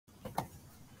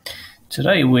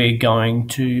Today we're going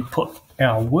to put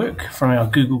our work from our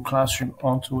Google Classroom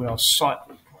onto our site,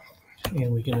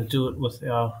 and we're going to do it with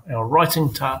our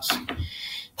writing task.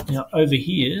 Now over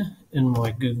here in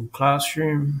my Google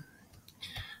Classroom,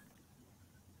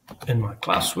 in my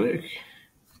classwork,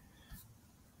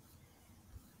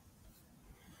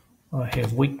 I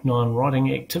have week 9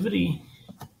 writing activity,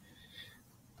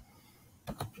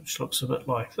 which looks a bit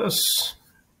like this.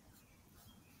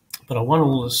 But I want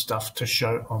all this stuff to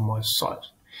show on my site.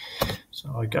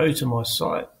 So I go to my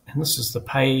site, and this is the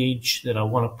page that I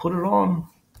want to put it on.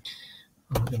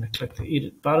 I'm going to click the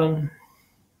edit button.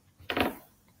 I'm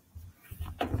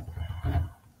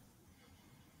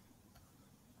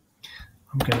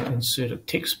going to insert a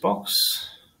text box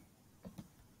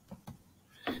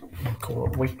and call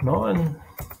it week 9.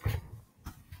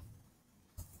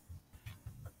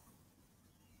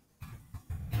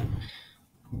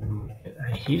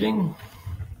 A heading,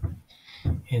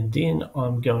 and then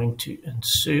I'm going to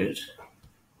insert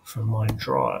from my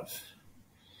drive,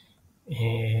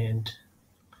 and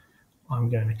I'm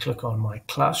going to click on my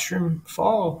classroom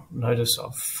file. Notice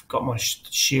I've got my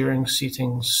sharing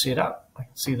settings set up. I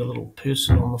can see the little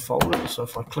person on the folder, so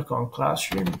if I click on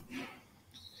classroom,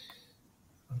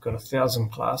 I've got 1,000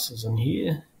 classes in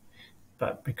here,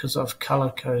 but because I've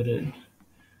color coded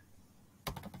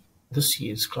this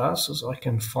year's classes, I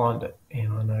can find it,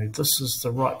 and I know this is the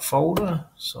right folder,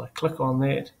 so I click on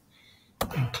that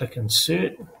and click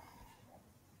insert.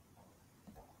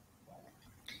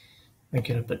 Make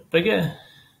it a bit bigger,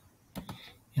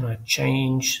 and I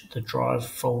change the drive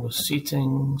folder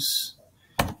settings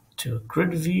to a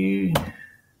grid view.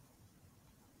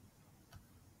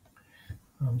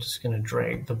 I'm just going to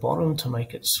drag the bottom to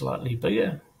make it slightly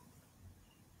bigger,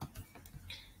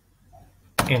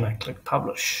 and I click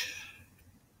publish.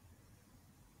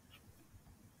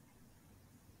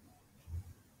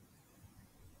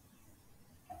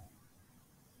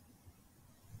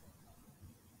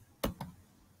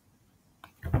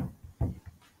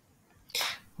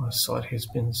 My site has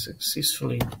been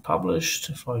successfully published.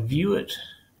 If I view it,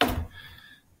 I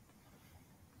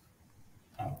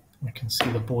can see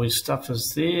the boys' stuff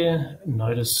is there.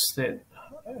 Notice that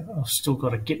I've still got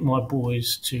to get my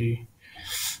boys to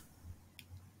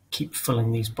keep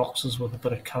filling these boxes with a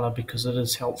bit of colour, because it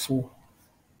is helpful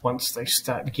once they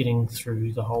start getting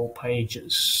through the whole page.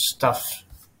 It's stuff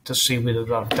to see whether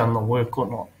they've done the work or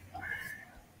not.